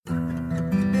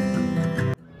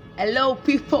Hello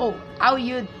people, how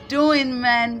you doing,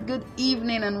 man? Good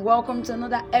evening and welcome to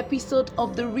another episode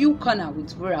of The Real Corner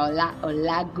with Wuraola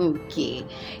Olagoke.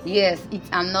 Yes, it's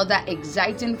another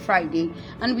exciting Friday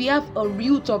and we have a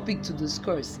real topic to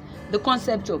discuss. The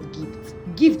concept of gifts.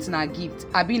 Gifts na gift,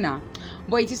 abina.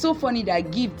 But it is so funny that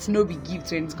gifts no be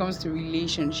gifts when it comes to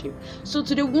relationship. So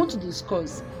today we want to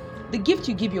discuss the gift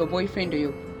you give your boyfriend or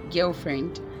your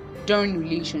girlfriend during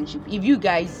relationship. If you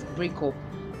guys break up,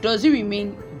 does it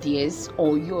remain theirs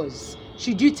or yours?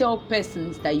 Should you tell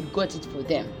persons that you got it for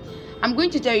them? I'm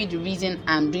going to tell you the reason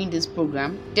I'm doing this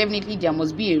program. Definitely there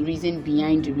must be a reason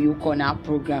behind the Real Corner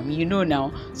program. You know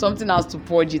now, something has to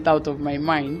purge it out of my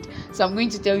mind. So I'm going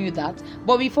to tell you that.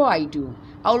 But before I do,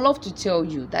 I would love to tell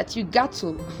you that you got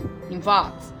to, in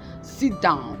fact, sit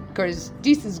down because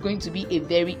this is going to be a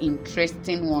very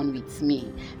interesting one with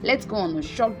me. Let's go on a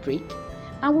short break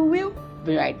and we will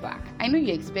be right back. I know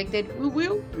you expected. We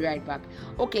will be right back.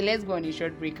 Okay, let's go on a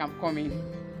short break. I'm coming.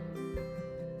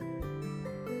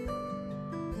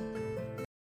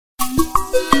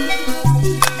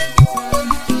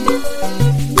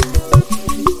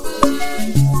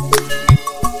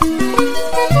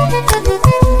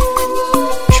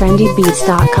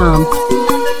 trendybeats.com.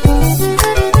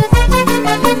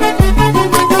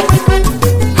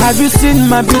 Have you seen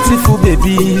my beautiful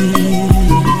baby?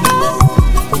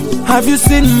 Have you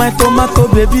seen my tomato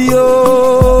baby?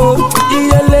 Oh,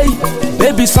 iyele,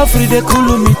 baby suffer they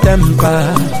cool me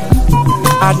temper.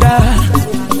 Ada,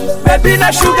 baby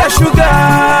na sugar.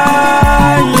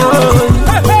 Yo.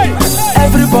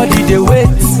 Everybody they wait.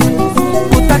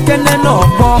 Utakene no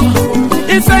more.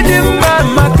 If I didn't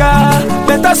maka,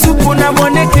 better soup na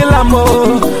money kill amo.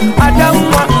 Ada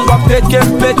mwa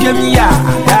peke mi ya.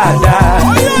 Ada.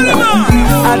 Yo.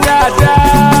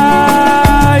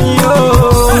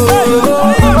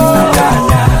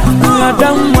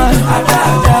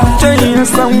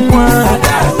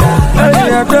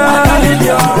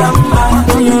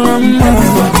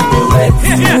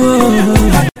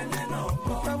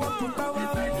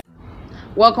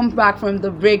 Welcome back from the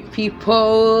break,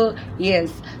 people.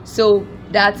 Yes, so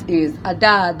that is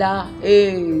Ada.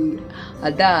 Hey,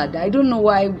 Ada. I don't know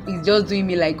why it's just doing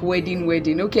me like wedding.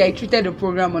 Okay, I treated the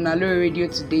program on Alloy Radio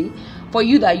today. For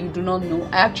you that you do not know,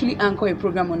 I actually anchor a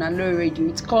program on Alloy Radio.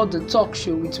 It's called The Talk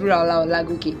Show with Wuraola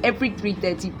Olagoke every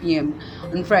 3:30 p.m.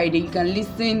 on Friday. You can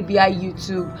listen via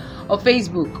YouTube or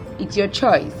Facebook. It's your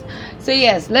choice. So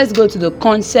yes, let's go to the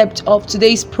concept of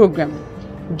today's program.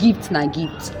 Gift na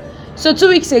gift. So 2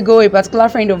 weeks ago, a particular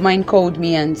friend of mine called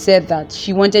me and said that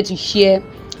she wanted to share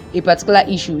a particular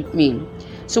issue with me.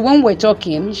 So when we're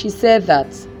talking, she said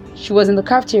that she was in the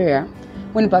cafeteria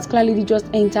when a particular lady just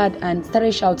entered and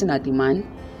started shouting at the man.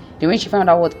 Then when she found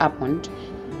out what happened,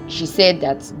 she said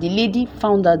that the lady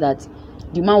found out that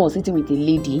the man was sitting with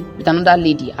another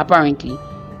lady, apparently.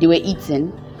 They were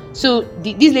eating. So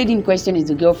this lady in question is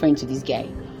the girlfriend to this guy.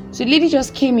 So the lady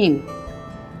just came in.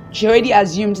 She already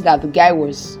assumed that the guy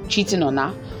was cheating on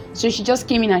her. So she just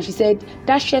came in and she said,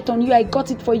 that shirt on you, I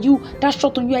got it for you. That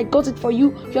shirt on you, I got it for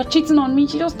you. You're cheating on me.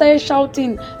 She just started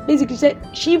shouting. Basically said,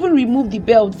 she even removed the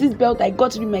belt. This belt, I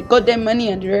got it with my goddamn money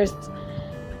and the rest.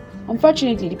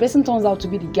 Unfortunately, the person turns out to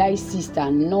be the guy's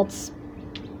sister, not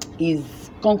his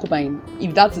concubine,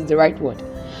 if that is the right word.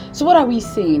 So what are we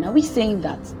saying? Are we saying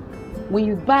that when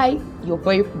you buy your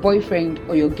boyfriend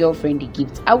or your girlfriend a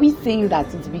gift, are we saying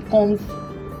that it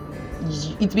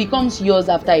becomes yours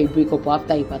after a breakup or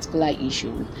after a particular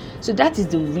issue? So that is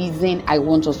the reason I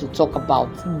want us to talk about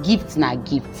gifts na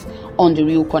gifts on the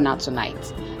Real Corner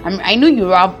tonight. I know you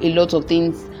have a lot of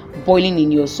things boiling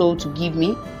in your soul to give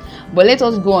me, but let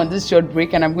us go on this short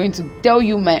break and I'm going to tell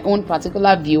you my own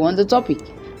particular view on the topic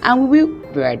and we will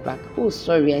be right back. Oh,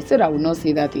 sorry, I said I would not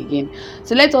say that again.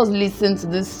 So let us listen to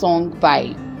this song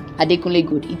by Adekunle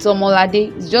Gold. It's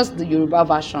Omolade. It's just the Yoruba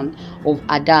version of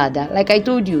Ada. Like I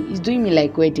told you, it's doing me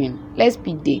like wedding. Let's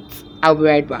pick dates. I'll be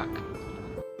right back.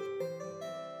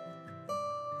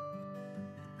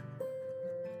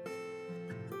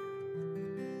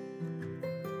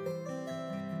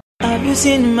 Have you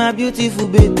seen my beautiful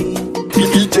baby?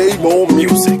 DJ More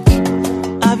Music.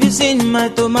 Have you seen my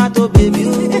tomato baby?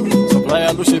 Oh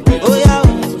yeah,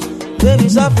 baby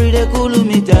suffer they cool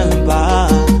me temper.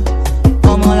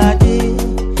 Omolade,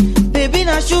 baby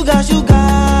na sugar,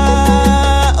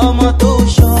 omo to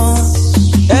show.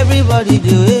 Everybody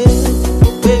do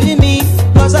it, baby me,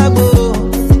 cause I go.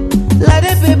 Like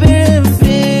the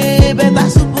baby, better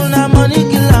soup na money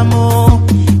kill amo.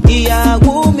 Iya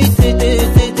go me te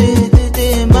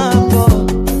ma po.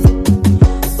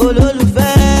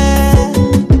 Ololufe,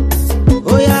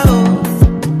 oh yeah oh.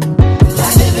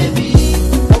 Like the baby,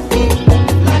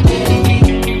 like the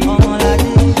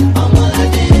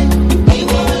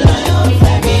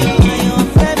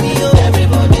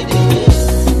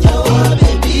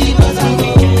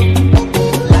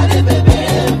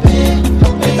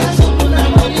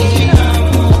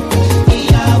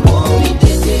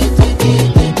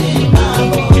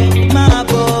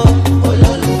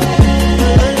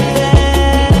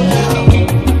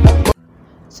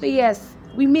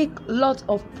lot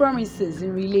of promises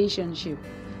in relationship,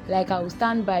 like I will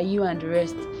stand by you and the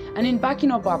rest. And in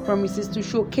backing up our promises to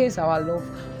showcase our love,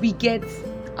 we get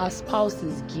our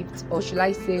spouse's gift, or should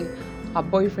I say our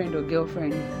boyfriend or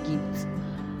girlfriend gift.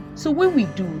 So when we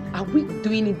do, are we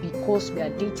doing it because we are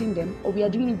dating them, or we are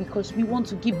doing it because we want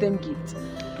to give them gifts?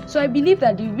 So I believe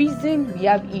that the reason we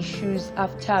have issues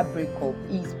after a breakup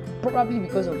is probably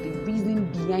because of the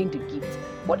reason behind the gift.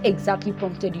 What exactly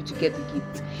prompted you to get the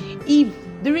gift? If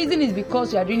the reason is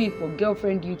because you are doing it for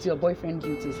girlfriend duty or boyfriend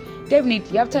duties,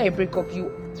 definitely after a breakup you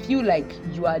feel like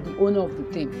you are the owner of the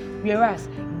thing. Whereas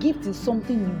gift is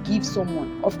something you give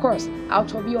someone, of course,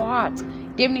 out of your heart.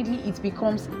 Definitely it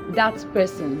becomes that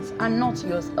person's and not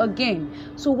yours again.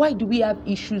 So why do we have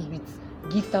issues with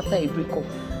gift after a breakup?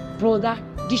 Brother,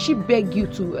 did she beg you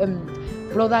to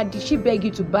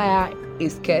buy her a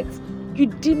skirt? You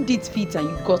deemed it fit and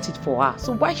you got it for her.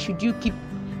 So why should you keep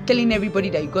telling everybody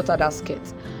that you got her that skirt?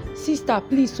 Sister,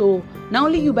 please, so now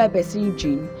only you buy person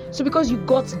jean. So because you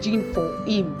got jean for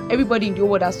him, everybody in the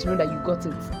world has to know that you got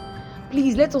it.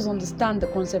 Please, let us understand the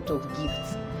concept of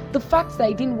gifts. The fact that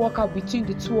it didn't work out between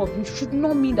the two of you should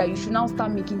not mean that you should now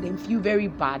start making them feel very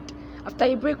bad after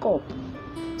a breakup.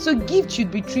 So gifts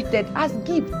should be treated as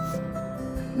gifts.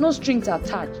 No strings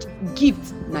attached.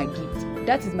 Gift, na gift.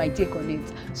 That is my take on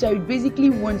it. So I basically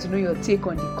want to know your take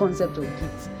on the concept of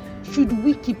gifts. Should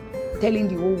we keep telling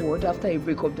the whole world after a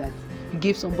breakup that you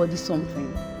gave somebody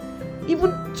something?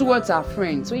 Even towards our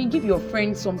friends, when you give your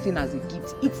friend something as a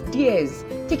gift, it's theirs.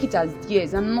 Take it as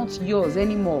theirs and not yours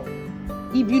anymore.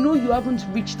 If you know you haven't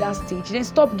reached that stage, then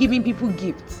stop giving people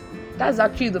gifts. That's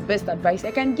actually the best advice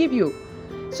I can give you.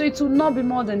 So it will not be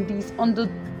more than this on the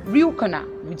Real Corner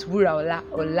with Wura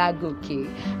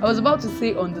Olagoke. I was about to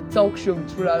say on the talk show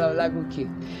with Wura Olagoke.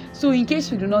 So in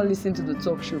case you do not listen to the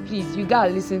talk show, please, you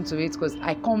gotta listen to it because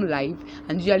I come live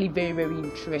and usually very, very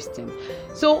interesting.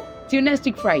 So till next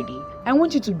week Friday, I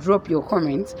want you to drop your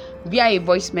comments via a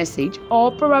voice message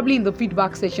or probably in the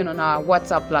feedback section on our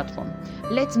WhatsApp platform.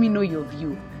 Let me know your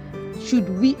view. Should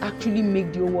we actually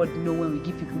make the whole world know when we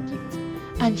give people gifts?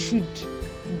 And should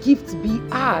gifts be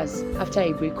ours after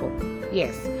a breakup?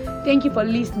 Yes. Thank you for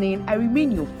listening. I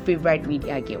remain your favorite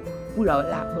media girl, Wura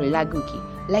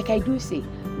Olagoke. Like I do say,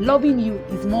 loving you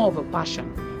is more of a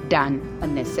passion than a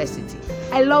necessity.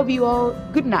 I love you all.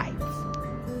 Good night.